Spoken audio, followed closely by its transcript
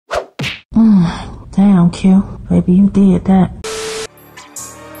Damn, Q. Baby, you did that.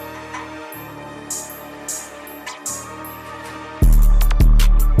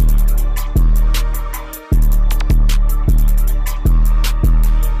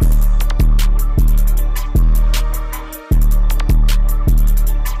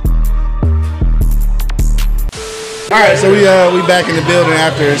 All right, so we back in the building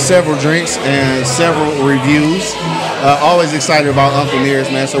after several drinks and several reviews. Always excited about Uncle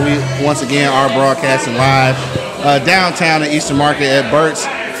Nearest, man. So we once again are broadcasting live downtown at Eastern Market at Burt's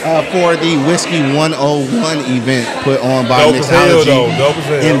for the Whiskey 101 event put on by Mixology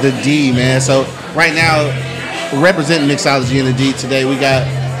in the D, man. So right now, representing Mixology in the D today, we got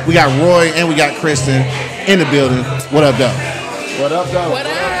Roy and we got Kristen in the building. What up, though? What up, though? What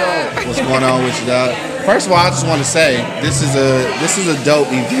up? What's going on with you, dog? First of all, I just want to say this is a dope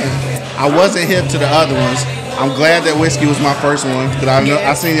event. I wasn't hip to the other ones. I'm glad that whiskey was my first one because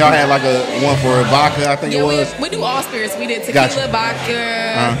I seen y'all had like a one for vodka. I think it was. We do all spirits. We did tequila,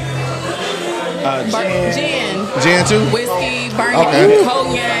 vodka, gin too, whiskey, bourbon,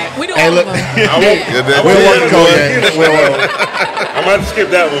 cognac. We do all of them. We'll work the cognac. I'm about to skip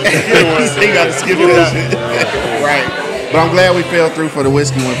that one. You got to skip that. Right. But I'm glad we fell through for the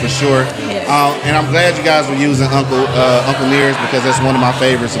whiskey one for sure. Yes. And I'm glad you guys were using Uncle Nearest because that's one of my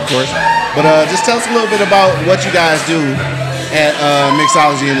favorites, of course. But just tell us a little bit about what you guys do at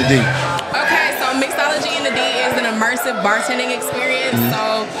Mixology in the D. Okay, so Mixology in the D is an immersive bartending experience.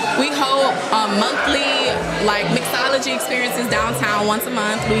 So we hold monthly mixology experiences downtown once a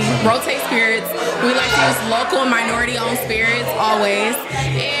month. We rotate spirits. We like to use local and minority-owned spirits always.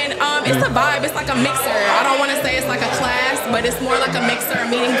 And it's a vibe. It's like a mixer. I don't want to say it's like a class, but it's more like a mixer, a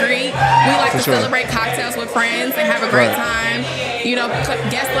meet and greet. We like to celebrate cocktails with friends and have a great time. You know,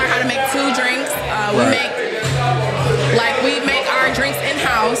 guests learn how to make 2 drinks. We make our drinks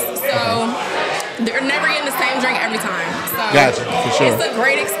in-house, so they're never getting the same drink every time. So gotcha, for sure. It's a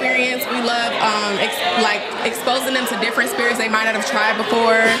great experience. We love exposing them to different spirits they might not have tried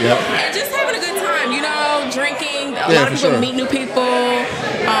before, and just having a good time. You know, drinking. A lot of people meet new people.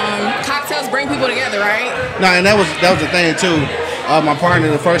 Cocktails bring people together, right? No, and that was the thing too. My partner,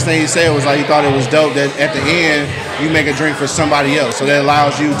 the first thing he said was he thought it was dope that at the end you make a drink for somebody else, so that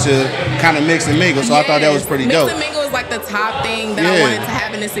allows you to kind of mix and mingle. So I thought that was pretty dope. Mix and mingle is like the top thing that I wanted to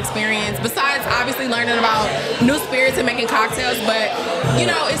have in this experience. Besides, obviously, learning about new spirits and making cocktails, but you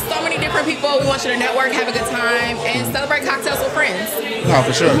know, it's so many different people. We want you to network, have a good time, and celebrate cocktails with friends. No,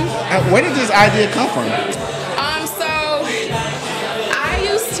 for sure. Where did this idea come from?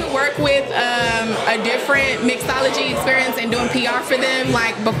 Work with a different mixology experience and doing PR for them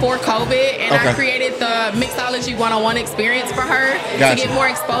before COVID, and I created the Mixology 101 experience for her to get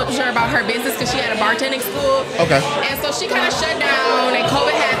more exposure about her business because she had a bartending school. And so she kind of shut down and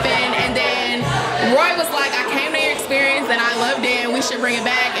COVID happened, and then Roy was like, I came to your experience and I loved it and we should bring it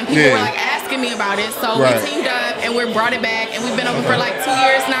back, and people were asking me about it, so we teamed up and we brought it back, and we've been open for 2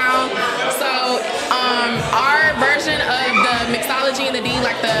 years now. So our version of the Mixology in the D,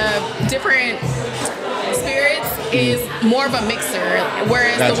 the different spirits, is more of a mixer,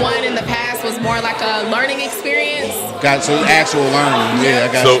 whereas the one in the past was more like a learning experience. So actual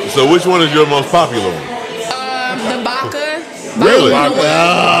learning. So which one is your most popular one? The vodka. Really?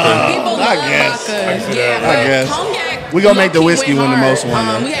 People love I guess. Vodka. Cognac. We gonna make the whiskey win the most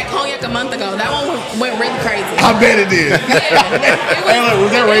one. We had cognac a month ago. That one went really crazy. I bet it did.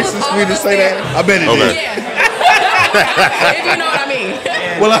 Was that racist for me to say that? I bet it did. If you know what I mean.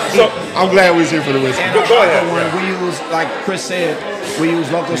 Well, I'm glad we was here for the whiskey. And go ahead. We use, like Chris said, we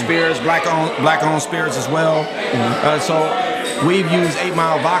use local spirits, black-owned spirits as well. So we've used 8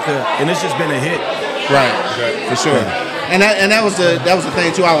 Mile Vodka, and it's just been a hit. Right, for sure. And that was the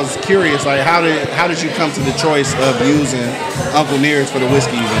thing too. I was curious, how did you come to the choice of using Uncle Nearest for the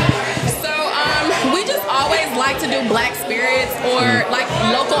whiskey event? So we just always like to do black spirits or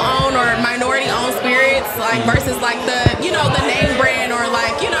local owned or minority owned spirits, versus the name brand or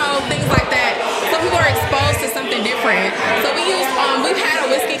things like that. So people are exposed to something different. So we used we've had a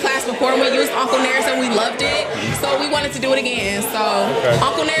whiskey class before and we used Uncle Nearest and we loved it. So we wanted to do it again. So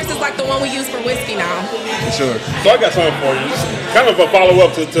Uncle Nearest is the one we use for whiskey now. For sure. So I got something for you. Kind of a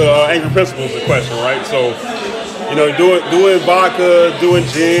follow-up to Angry Principles, the question, right? So, doing vodka, doing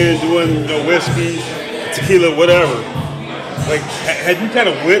gin, doing whiskey, tequila, whatever. Had you kind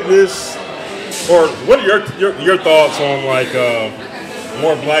of witnessed, or what are your thoughts on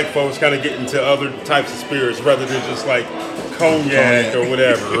more black folks kind of getting to other types of spirits rather than just cognac or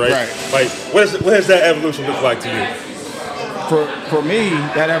whatever, right? What does that evolution look like to you? For me,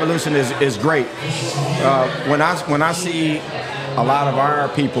 that evolution is great. When I see a lot of our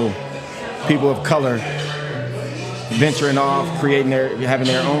people people of color venturing off, having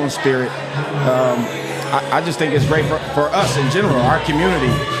their own spirit. I just think it's great for us in general, our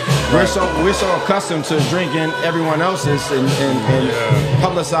community. We're so accustomed to drinking everyone else's and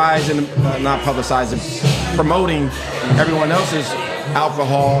promoting everyone else's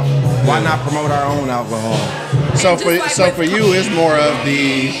alcohol. Why not promote our own alcohol? So for you, it's more of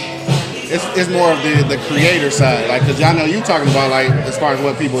the creator side, like, because I know you talking about, like, as far as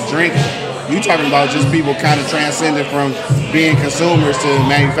what people drink. You talking about just people kind of transcending from being consumers to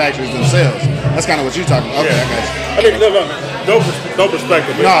manufacturers themselves. That's kind of what you're talking about. Okay, I got you. I mean, no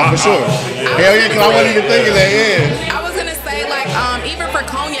perspective. No, for sure. Hell yeah, because I wasn't even thinking that. Yeah. I was gonna say, like, even for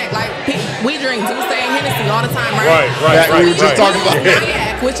cognac, like, we drink Douce and Hennessy all the time, right? Right. We were just talking about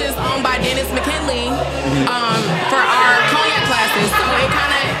cognac, which is owned by Dennis McKinley, for our cognac classes. So it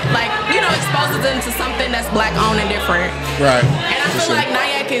kind of, like, exposes them to something that's black owned and different. Right. And I feel like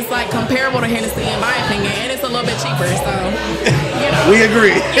Nyack is, like, comparable to Hennessy in my opinion, and it's a little bit cheaper. So, we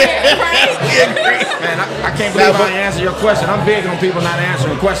agree. Yeah, right. We agree. Man, I can't believe I answered your question. I'm big on people not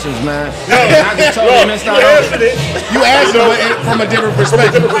answering questions, man. I just totally missed out on it. You answered it from a different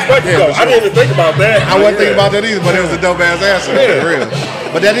perspective. Yeah, I didn't even think about that. I wasn't thinking about that either, but it was a dope ass answer. For real.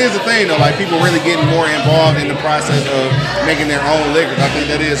 But that is the thing, though. Like, people really getting more involved in the process of making their own liquors. I think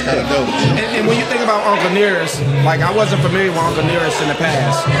that is kind of dope. And when you think about Uncle Nearest, like, I wasn't familiar with Uncle Nearest in the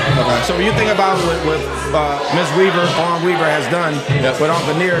past. Okay. So when you think about what Ms. Weaver, Vaughn Weaver, has done with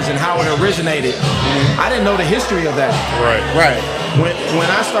Uncle Nearest and how it originated, I didn't know the history of that. Right. When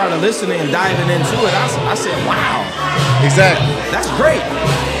I started listening and diving into it, I said, wow. Exactly. That's great.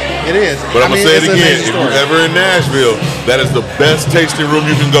 It is. But I'm going to say it again. If you're ever in Nashville, that is the best tasting room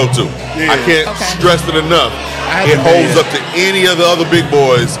you can go to. Yeah. I can't stress it enough. It holds up to any of the other big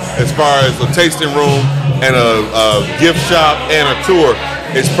boys as far as a tasting room and a gift shop and a tour.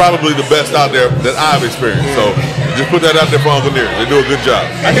 It's probably the best out there that I've experienced. So just put that out there for Uncle Nearest. They do a good job.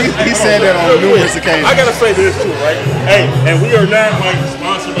 He said that on numerous occasions. I gotta say this too, right? Hey, and we are not, like,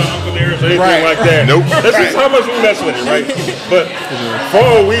 sponsored by Uncle Nearest or anything like that. Nope. That's just how much we mess with it, right? But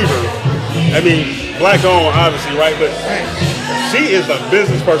Vaughn Weaver, I mean, black owned, obviously, right? But she is a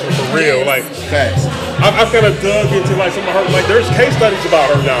business person for real. Like, Facts. I've kind of dug into, like, some of her, like, there's case studies about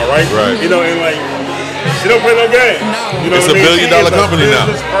her now, right? Right. And like, she don't play no games. No. What It's a billion-dollar company now.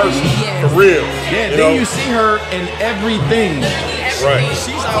 Business person for real. Yeah, then you see her in everything. Right.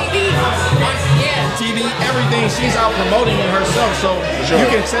 She's out TV, everything. She's out promoting it herself, so you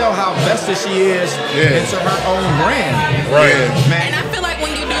can tell how vested she is into her own brand. Right. Man. And I feel like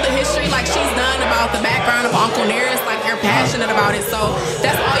when you do the history, like she's done about the background of Uncle Nearest, like you're passionate about it, so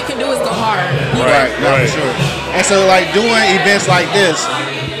that's all you can do is go hard. Right. For sure. And so, like, doing events like this,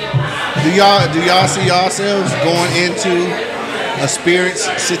 do y'all see yourselves going into a spirits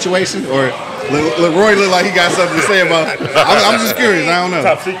situation, or Leroy look like he got something to say about it? I'm just curious. I don't know.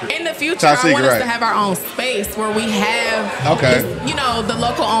 Top secret. In the future, Top I want secret, us to have our own space where we have, the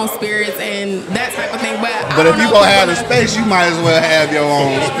local owned spirits and that type of thing. But if you gonna have the space, you might as well have your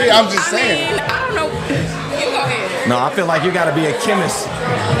own spirit. I'm just saying. I don't know. You go ahead. No, I feel like you got to be a chemist.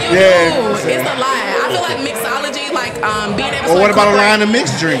 You do. It's a lie. I feel like mixology, like being able to. Or what about a line of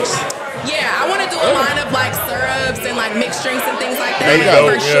mixed drinks? Yeah, I want to do a line of, like, syrups and, like, mixed drinks and things like that. There you go.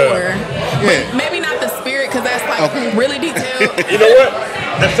 For sure. Yeah. But maybe not the spirit, because that's, like, really detailed. You know what?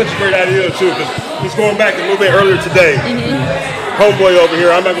 That's such a great idea too. Because he's going back a little bit earlier today. Homeboy over here,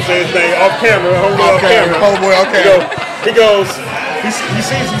 I'm not gonna say his name off camera. Homeboy off camera. Homeboy, okay. He goes. He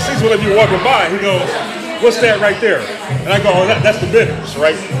sees whenever you're walking by. He goes, "What's that right there?" And I go, "Oh, that's the bitters,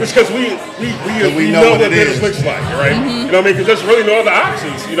 right?" It's because we know what bitters looks like, right? You know what I mean? Because there's really no other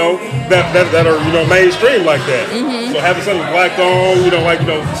options, that are mainstream like that. So having something black on,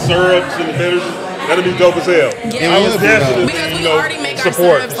 syrups and the bitters. That'll be dope as hell. Yeah, I was definitely, because we already make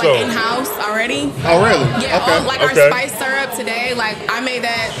support, our syrups like in-house already. Oh, really? Yeah, Okay. our spice syrup today, like I made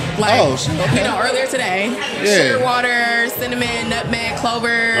that earlier today. Yeah. Sugar water, cinnamon, nutmeg,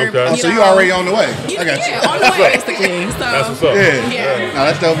 clover. Okay. So you already on the way. I got you. Yeah, on the way basically. So That's what's up. Yeah. No,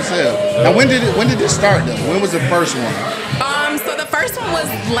 that's dope as hell. Now, when did this start though? When was the first one? So the first one was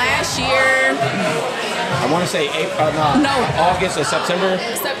last year. I want to say August or September.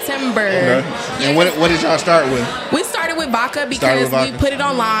 Okay. And what did y'all start with? We started with vodka because we put it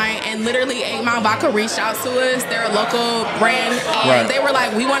online, and literally 8 Mile Vodka reached out to us. They're a local brand, and they were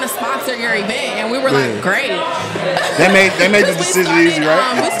like, "We want to sponsor your event," and we were like, "Great." They made the decision easy,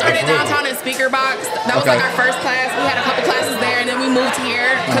 right? We started downtown at Speaker Box. That was like our first class. We had a couple classes there, and then we moved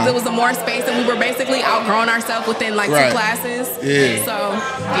here because it was a more space, and we were basically outgrowing ourselves within like 2 classes. Yeah. So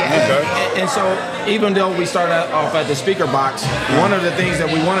And so even though we started off at the speaker box, one of the things that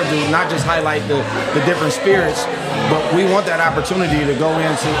we want to do, not just highlight the different spirits, but we want that opportunity to go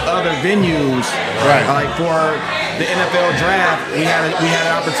into other venues. Right. Like for the NFL draft, we had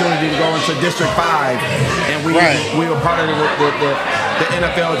an opportunity to go into District 5, and we were part of the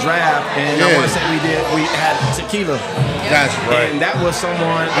NFL draft, and I want to say we had tequila. Gotcha. And that was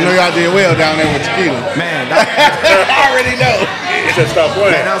someone. I know y'all did well down there with tequila. Man, I already know. Just stop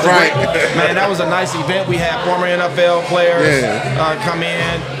playing. Man, that was a nice event. We had former NFL players come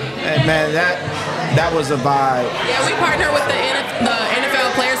in, and man, that was a vibe. Yeah, we partner with the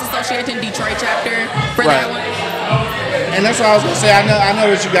NFL Players Association Detroit chapter for that one. And that's what I was gonna say. I know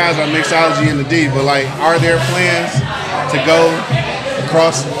that you guys are Mixology in the D, but like, are there plans to go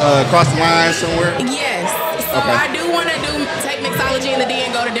across the line somewhere? Yes. So I do want to take Mixology in the D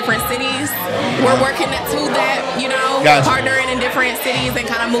and go to different cities. We're working to that, partnering in different cities and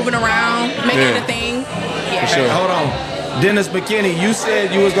kind of moving around, making it a thing. Yeah. For sure. Hey, hold on. Dennis McKinney, you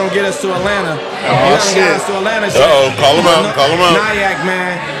said you was gonna get us to Atlanta. Oh, shit. Get us to Atlanta. Call him out. Call him out. Nyack,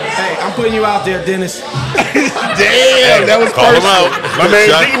 man. Hey, I'm putting you out there, Dennis. Damn, that was Call him out. My man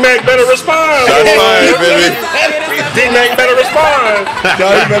D-Mac better respond. Shots fired, baby. D-Mac better respond.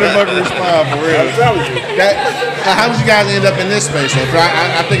 No, you better fucking respond for real. I'm telling you. How did you guys end up in this space? Though?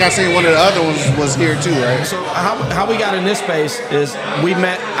 I think I seen one of the other ones was here too, right? So how we got in this space is I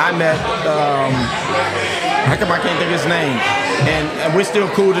met how come I can't think of his name? And we're still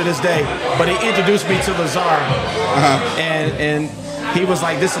cool to this day. But he introduced me to Lazar, and he was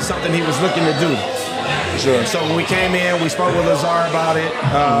like, this is something he was looking to do. Sure. So when we came in, we spoke with Lazar about it.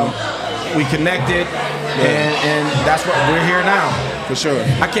 We connected, and that's what we're here now. For sure.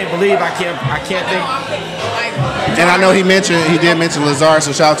 I can't believe I can't think. And I know he did mention Lazar,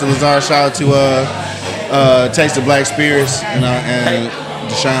 so shout out to Lazar, shout out to Taste of Black Spirits and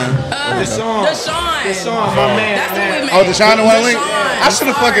Deshaun. Deshaun, my man. That's what we met. Oh, Deshaun the one link? I should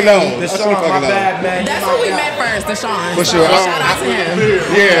have fucking known. Deshaun, my bad, man. That's what we met first, Deshaun. For sure. Shout out to him.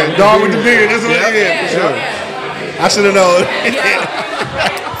 Yeah, dog with the beard. That's what for sure. I should have known.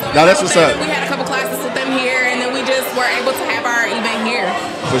 Now that's what's up. We had a couple classes with them here, and then we just were able to have our event here.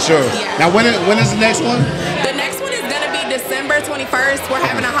 For sure. Yeah. Now when is the next one? The next one is gonna be December 21st. We're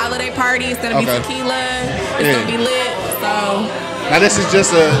having a holiday party. It's gonna be tequila. It's gonna be lit. So. Now this is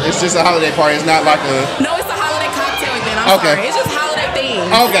just a holiday party. It's not like a. No, it's a holiday cocktail event. I'm sorry. It's just holiday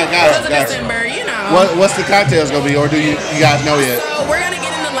themed. Okay, got it. Because of December, What's the cocktails gonna be, or do you guys know yet? So we're gonna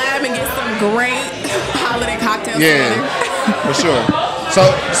get in the lab and get some great holiday cocktails. Yeah, for sure. So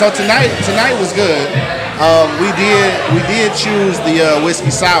tonight was good. We did choose the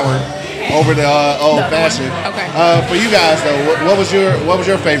whiskey sour over the old fashioned. Okay. For you guys though, what was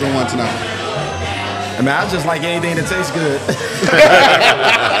your favorite one tonight? I mean, I just like anything that tastes good.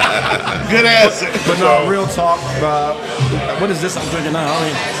 Good answer. But no, real talk. What is this I'm drinking now? I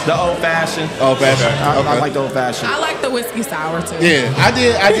mean, the old fashioned. Old fashioned. I like the old fashioned. I like the whiskey sour too. Yeah, I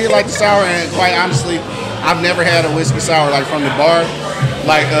did like the sour, and quite honestly, I've never had a whiskey sour like from the bar.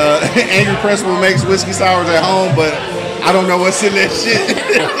 Like Angry Principal makes whiskey sours at home, but I don't know what's in that shit.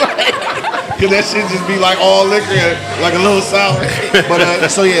 Cause that shit just be like all liquor, and like a little sour. But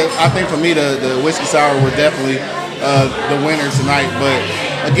so yeah, I think for me the whiskey sour was definitely the winner tonight. But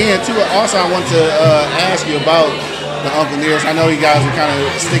again, too, also I want to ask you about the Uncle Nearest. I know you guys are kind of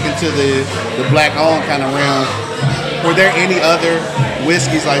sticking to the black owned kind of realm. Were there any other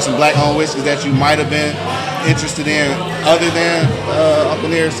whiskeys, like some black owned whiskeys, that you might have been interested in other than Uncle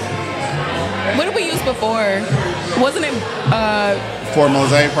Nearest? What did we use before? Wasn't it? Fort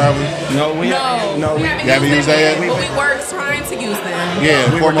Mosaic, probably. No, we haven't used that yet. But we were trying to use them. Yeah,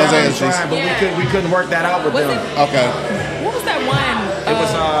 we Fort were Mosaic. trying, but we couldn't work that out with them. Okay. What was that one? It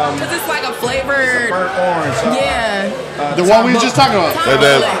was because it's like a flavored. Burnt orange. The one we were just talking about.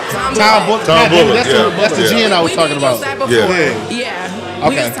 Tom Bullock. That's the gin I was talking about. Yeah.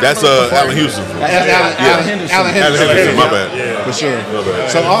 Okay. That's Allen Houston. Allen Henderson. My bad. For sure.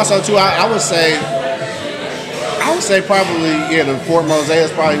 So also too, I would say probably the Fort Mosaic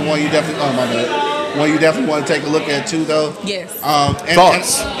is probably one you definitely. Oh my bad. One you definitely want to take a look at too, though. Yes.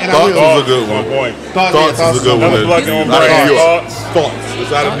 Thoughts. Thoughts is a good one. Thoughts is a good one. Thoughts.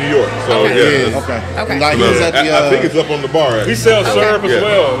 It's out of New York. So yeah. Okay. Like he was at the. I think it's up on the bar. He sells syrup as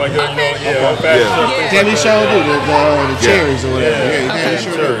well. Like Damn, he showed the cherries or whatever. Yeah, he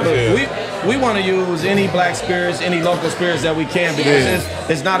sure did. We want to use any black spirits, any local spirits that we can, because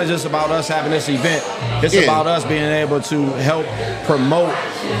it's not just about us having this event. It's about us being able to help promote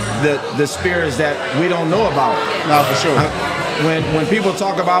the spirits that we don't know about. No, for sure. when people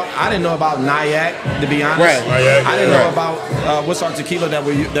talk about, I didn't know about Nyack, to be honest. Right. I didn't know about what's our tequila that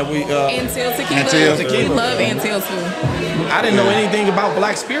we Antille tequila. Antille. We love Antille too. I didn't know anything about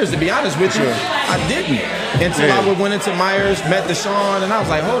black spirits, to be honest with you. I didn't until I went into Myers, met Deshaun, and I was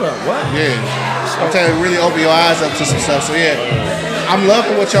like, hold up, what? Yeah. I'm telling you, really open your eyes up to some stuff. So yeah, I'm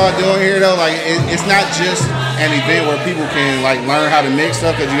loving what y'all doing here though. Like it's not just an event where people can like learn how to mix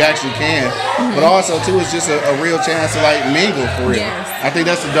stuff, because you actually can, but also too it's just a real chance to like mingle for real. Yes. I think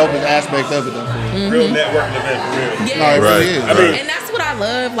that's the dopest aspect of it though. For real. Real networking event for real. Yes. No, it really is. I mean, And that's what I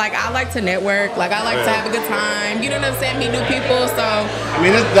love. Like I like to network. Like I like to have a good time. You know what I'm saying? Meet new people. So I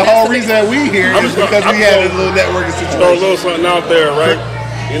mean, that's the whole reason that we here is because we had this little networking throw a situation. little something out there, right?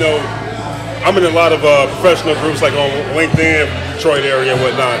 You know, I'm in a lot of professional groups like on LinkedIn, Detroit area and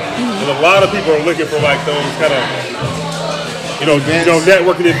whatnot, and a lot of people are looking for like those kind of, you know,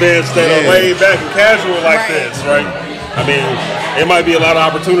 networking events that are laid back and casual like this, right? I mean, it might be a lot of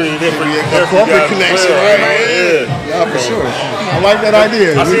opportunity there for A corporate connection, right? Yeah, for sure. I like that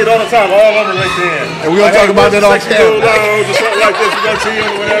idea. I see it all the time, all over LinkedIn. And we're gonna talk about that off camera. Just something like this, you got to see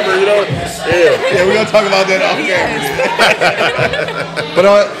or whatever, you know. Yeah, we're gonna talk about that off camera. But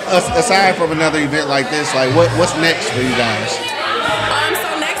aside from another event like this, like what's next for you guys?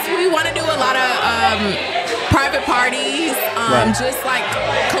 So next we want to do a lot of private parties, just like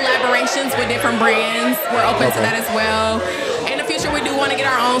collaborations with different brands. We're open to that as well. In the future, we do want to get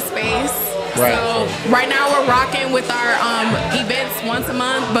our own space. Right. So right now we're rocking with our events once a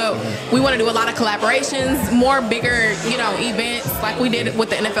month, but we want to do a lot of collaborations, more bigger, you know, events like we did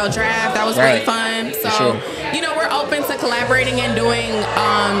with the NFL draft. That was really fun. So, you know, we're open to collaborating and doing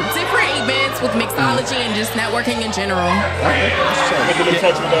different events with Mixology and just networking in general. Get them in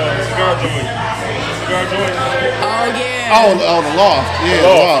touch with Cigar Joint. Cigar Joint. Oh, yeah. Oh, the loft. Yeah,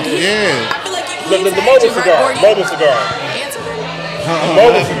 the loft. Yeah. I feel like you The mobile cigar. Mobile cigar.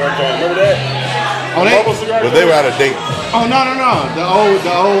 Mobile cigar joint. Remember that? Oh, Mobile cigar But they were out of date. Oh no. The old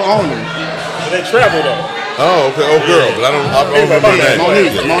owner. They travel though. Oh, okay. Oh, girl. But I don't remember that.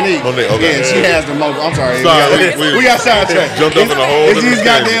 Monique. Okay. Yeah, she has the mobile. I'm sorry. Sorry, We got sidetracked. Jumped up in the hole. It's these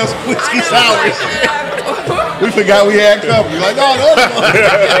goddamn whiskey sours. We forgot we had company. Like, no.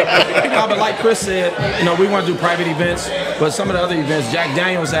 No, but like Chris said, you know, we want to do private events, but some of the other events, Jack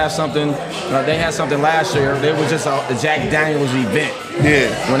Daniels have something. They had something last year. It was just a Jack Daniels event.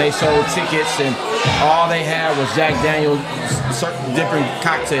 Yeah. When they sold tickets and all they had was Jack Daniels, certain different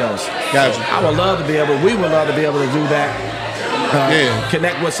cocktails. Gotcha. We would love to be able to do that.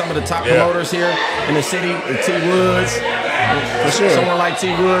 Connect with some of the top promoters here in the city, T Woods. For sure. Someone like T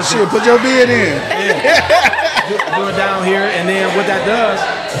Woods. Sure, put your bid in. Do it down here, and then what that does,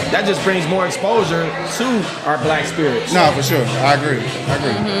 that just brings more exposure to our black spirits. No, for sure. I agree.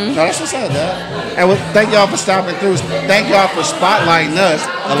 No, that's what's up, dog. And thank y'all for stopping through. Thank y'all for spotlighting us,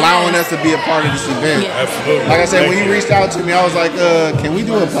 allowing us to be a part of this event. Absolutely. Like I said, when you reached out to me, I was like, can we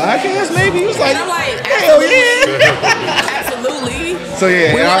do a podcast maybe? He was like, And I'm like, hell yeah. Absolutely. So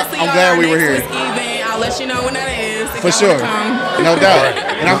yeah, I'm glad we were here. I'll let you know when that is. For sure. No doubt.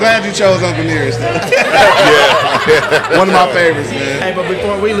 And I'm glad you chose Uncle Nearest. One of my favorites, man. Hey, but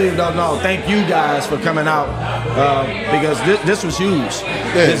before we leave, though, thank you guys for coming out because this was huge.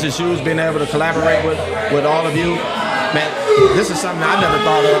 Yeah. This is huge, being able to collaborate with all of you. Man, this is something I never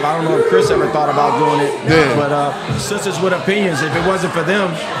thought of. I don't know if Chris ever thought about doing it. Yeah. But Sisters with Opinions, if it wasn't for them,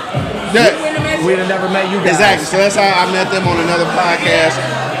 we'd have never met you guys. Exactly. So that's how I met them on another podcast.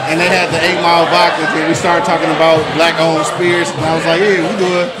 And they had the 8 Mile Vodka, and we started talking about black-owned spirits. And I was like, yeah,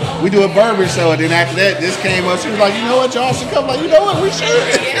 we do a bourbon show. And then after that, this came up. She was like, you know what, y'all should come. Like, you know what, we should.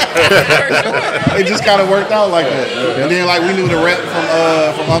 It just kind of worked out like that. And then like we knew the rep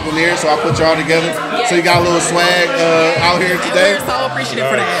from Uncle Nearest, so I put y'all together. So you got a little swag out here today. We're so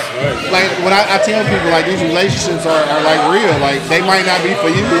appreciative for that. Like when I tell people like these relationships are like real. Like they might not be for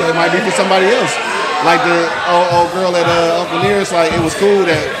you, it might be for somebody else. Like the old girl at Uncle Nearest, like it was cool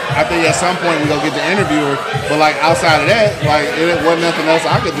that I think at some point we gonna get the interviewer, but like outside of that, like it wasn't nothing else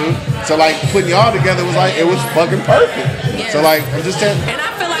I could do. So like putting y'all together was like it was fucking perfect. Yes. So like I'm just telling. And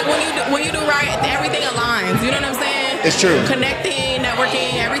I feel like when you do right, everything aligns. You know what I'm saying? It's true. Connecting,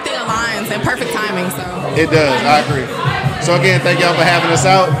 networking, everything aligns and perfect timing. So It does. I agree. So again, thank y'all for having us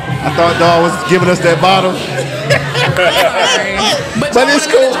out. I thought Dawn was giving us that bottle. sorry. But it's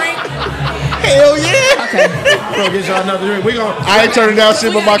cool. Drink? Hell yeah! Okay. We'll get y'all another drink. I ain't turning down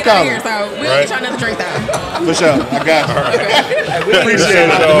shit but my collar. So we'll get you another drink though. For sure. I got you. Hey, we appreciate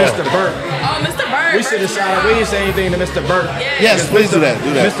it, Mr. Burke. Oh, Mr. Bird. We should have shouted. We didn't say anything to Mr. Burke. Yes, please do that.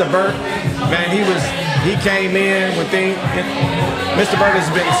 Mr. Burke, man, he was he came in when things. Mr. Burt has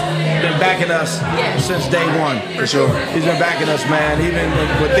been backing us since day one. For sure. He's been backing us, man. Even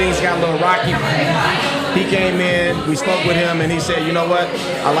when things got a little rocky, he came in, we spoke with him, and he said, you know what?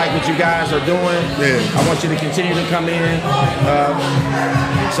 I like what you guys are doing. Yeah. I want you to continue to come in.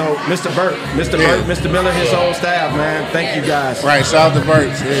 So, Mr. Burt, Mr. Miller, his whole staff, man. Thank you guys. Right, shout out to Burt.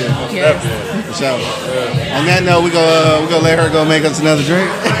 Yeah. For sure. On that note, we gonna let her go make us another drink.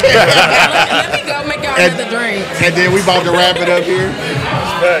 Let me go make y'all another drink. And then we about to wrap it up here.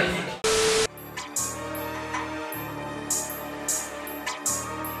 Respect.